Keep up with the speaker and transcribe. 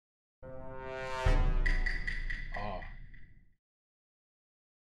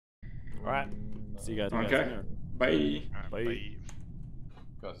Alright. See you guys. Okay. Bye. Bye.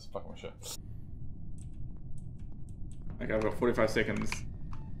 Guys, it's fucking my shit. Okay, I've got 45 seconds.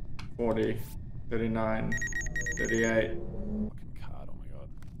 40, 39, 38. Fucking card, oh my god.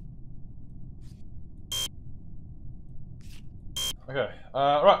 Okay,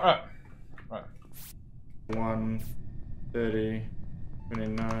 right. 1, 30,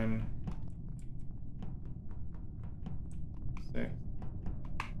 29, 6,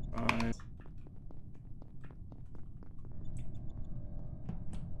 5.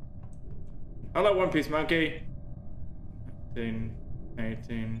 Hello, One Piece Monkey. 18,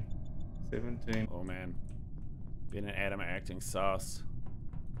 18, 17. Oh man. Ben and Adam are acting sus.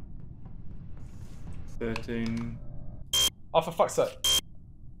 13. Oh, for fuck's sake.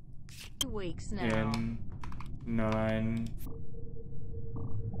 2 weeks now. 10, 9.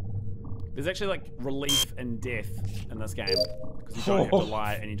 There's actually like relief in death in this game. Because you don't have to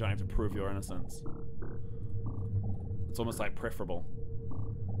lie and you don't have to prove your innocence. It's almost like preferable.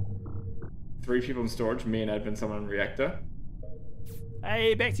 3 people in storage, me and Edvin, someone in reactor.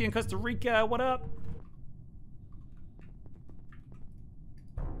 Hey, back to you in Costa Rica, what up?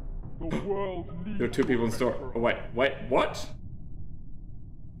 The world needs There were 2 people in storage. Oh, wait, what?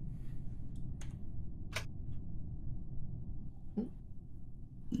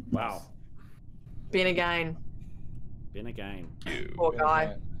 Wow. Ben again. Ben again. Poor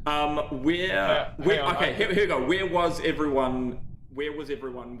guy. Where okay, here we go. Where was everyone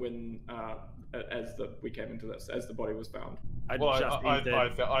when we came into this, as the body was found? I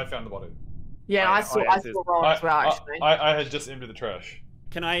found the body. Yeah, I saw Ron as well, actually. I had just emptied the trash.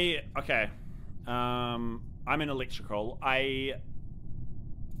 Can I? Okay. I'm in electrical.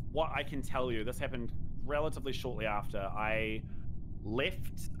 What I can tell you, this happened relatively shortly after I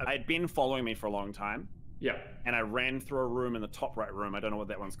left. I'd been following me for a long time. Yeah. And I ran through a room in the top right room. I don't know what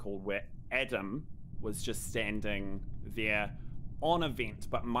that one's called, where Adam was just standing there on a vent,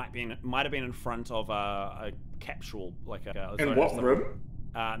 but might have been in front of a capsule, like a. In what room?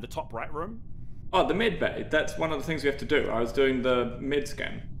 The top right room. Oh, the med bay. That's one of the things we have to do. I was doing the med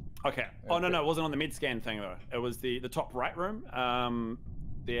scan. Okay. Oh no, it wasn't on the med scan thing though. It was the top right room. I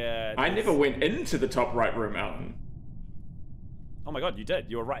never went into the top right room, Alan. Oh my god, you did.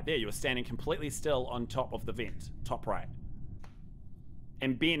 You were right there. You were standing completely still on top of the vent, top right.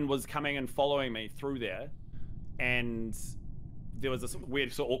 And Ben was coming and following me through there, and there was this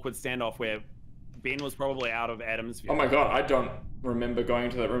weird sort of awkward standoff where Ben was probably out of Adam's view. Oh my god, I don't remember going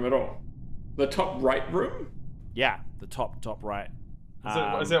into that room at all. The top right room? Yeah, the top right.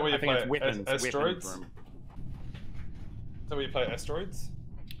 Is that where you play asteroids? Is that where you play asteroids?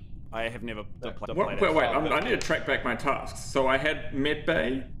 I have never played. Wait, I need to track back my tasks. So I had med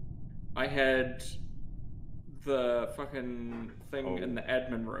bay, I had the fucking thing in the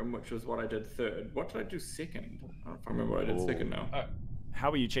admin room, which was what I did third. What did I do second? I don't remember what I did second now.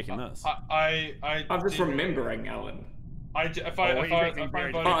 How are you checking this? I'm just remembering, Alan. I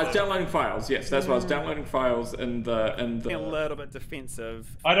was downloading files. Yes, that's what I was downloading files in the. A little bit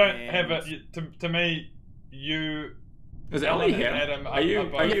defensive. I don't have it. To me, you. Is Ellie here? Adam, are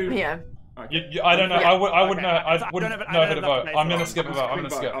you? Yeah. Okay. I don't know. I wouldn't know. I wouldn't know who to vote. I'm gonna skip a vote.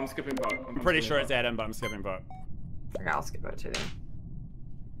 I'm skipping vote. I'm pretty sure it's Adam, but I'm skipping vote. Okay, I'll skip vote too then.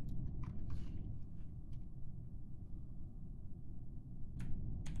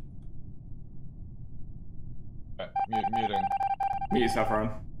 Muting. Mute yourself, Ron.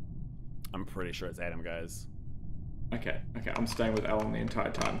 I'm pretty sure it's Adam, guys. Okay, I'm staying with Alan the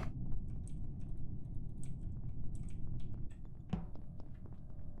entire time.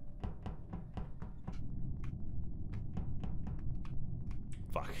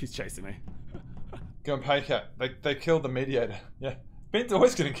 Fuck, he's chasing me. Go and pay cat. They killed the mediator. Yeah. Ben's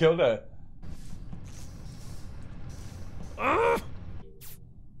always getting killed there.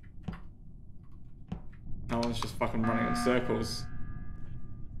 Alan's just fucking running in circles.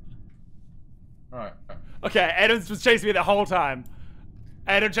 Alright. Okay, Adam's was chasing me the whole time.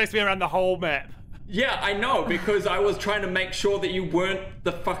 Adam chased me around the whole map. Yeah, I know, because I was trying to make sure that you weren't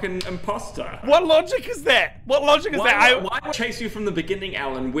the fucking imposter. What logic is that? What logic is that? Why would I chase you from the beginning,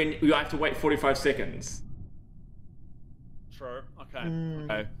 Alan, when you have to wait 45 seconds? True.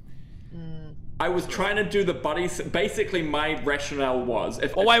 Okay. I was trying to do the buddies. Basically, my rationale was...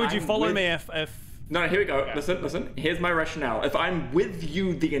 why would you follow me if... No, here we go. Okay. Listen. Here's my rationale. If I'm with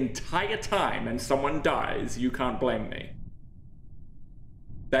you the entire time and someone dies, you can't blame me.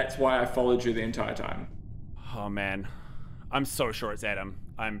 That's why I followed you the entire time. Oh man, I'm so sure it's Adam.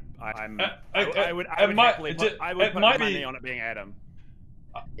 I would put money on it being Adam.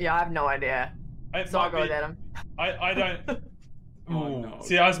 Yeah, I have no idea. It So I'll might go be, with Adam. I don't. Oh no.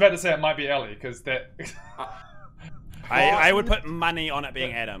 See, I was about to say it might be Ellie because that. I would put money on it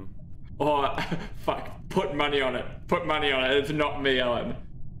being Adam. Oh, fuck. Put money on it. Put money on it. It's not me, Alan.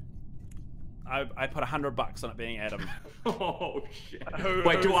 I put $100 on it being Adam. Oh, shit.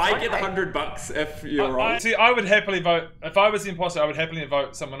 Wait, do I get $100 if you're wrong? See, I would happily vote. If I was the imposter, I would happily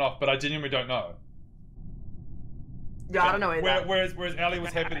vote someone off, but I genuinely don't know. Yeah, I don't know either. Whereas Ellie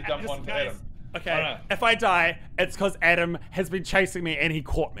was happy to dump one to Adam. Okay, if I die, it's because Adam has been chasing me and he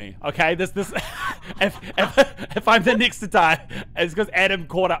caught me. Okay, if I'm the next to die, it's because Adam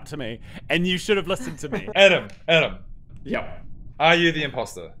caught up to me, and you should have listened to me. Adam. Yep. Are you the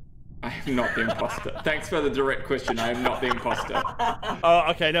imposter? I am not the imposter. Thanks for the direct question. I am not the imposter. Oh,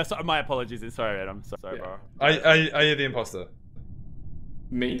 okay. No, my apologies. Sorry, Adam. Sorry, bro. Are you the imposter?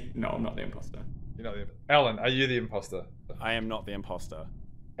 Me? No, I'm not the imposter. You're not the imposter. Alan, are you the imposter? I am not the imposter.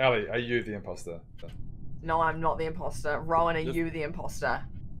 Ellie, are you the imposter? No, I'm not the imposter. Rowan, are you the imposter?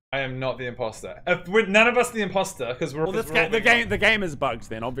 I am not the imposter. If we're none of us the imposter because we're. Well, the game is bugged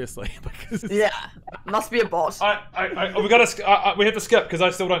then, obviously. Because yeah, must be a bot. We have to skip because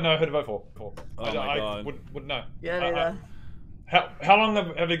I still don't know who to vote for. Oh my God. I wouldn't know. Yeah, neither. How long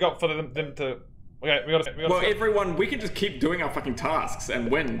have we got for them to? Okay, we gotta. Well, everyone, we can just keep doing our fucking tasks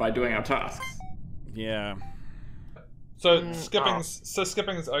and win by doing our tasks. Yeah. So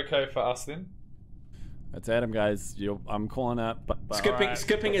skipping's okay for us then. That's Adam, guys. I'm calling it. But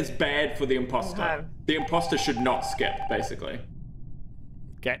Skipping is bad for the imposter. Okay. The imposter should not skip, basically.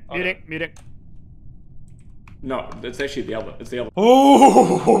 Okay, muting. No, it's actually the other. It's the other.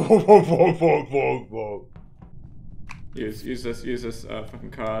 Oh! Use this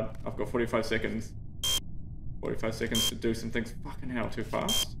fucking card. I've got 45 seconds. 45 seconds to do some things. Fucking hell, too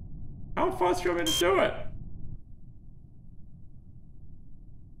fast. How fast do you want me to do it?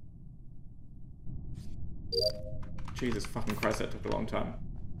 Jesus fucking Christ, that took a long time.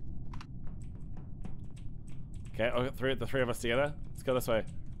 Okay, I'll get the three of us together. Let's go this way.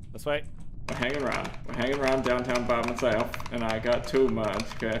 This way. We're hanging around. We're hanging around downtown by myself, and I got too much.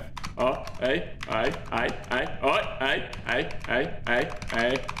 Okay. Oh, hey, hey.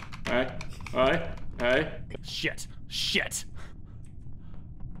 Shit.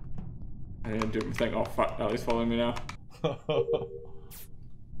 I didn't do my thing. Oh fuck, Ellie's following me now.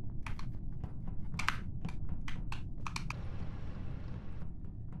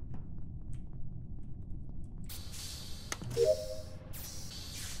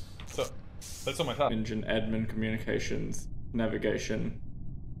 So, that's on my top. Engine, admin, communications, navigation.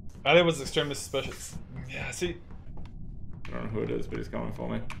 Ali was extremely suspicious. Yeah, see. I don't know who it is, but he's coming for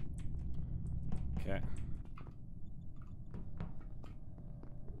me. Okay.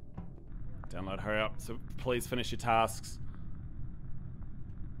 Download, hurry up. So please finish your tasks.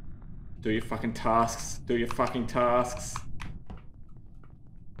 Do your fucking tasks. Do your fucking tasks.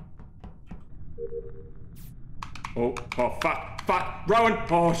 Oh, fuck, Rowan!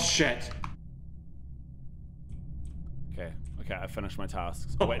 Oh, shit. Okay, I finished my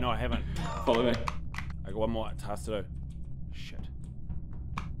tasks. Oh, wait, no, I haven't. Follow me. I got one more task to do. Shit.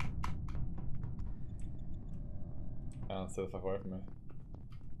 Stay the fuck away from me.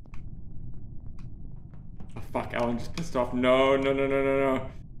 Oh, fuck, Alan just pissed off. No. Oh,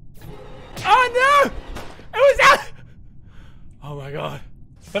 no! It was out! Oh, my God.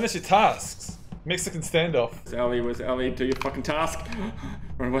 Finish your tasks. Mexican standoff. Where's Ellie? Do your fucking task.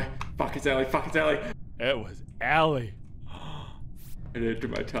 Run away. Fuck, it's Ellie. It was Ellie. I didn't do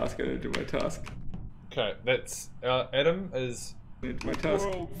my task. Okay, that's Adam is. I didn't do my task.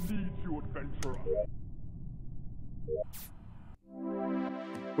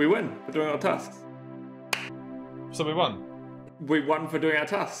 We win for doing our tasks. So we won. We won for doing our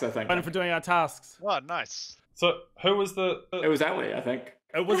tasks, I think. Won for doing our tasks. Oh, nice. So who was the? It was Ellie, I think.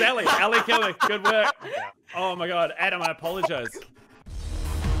 It was Ellie. Ellie killed it. Good work. Oh my God, Adam, I apologize.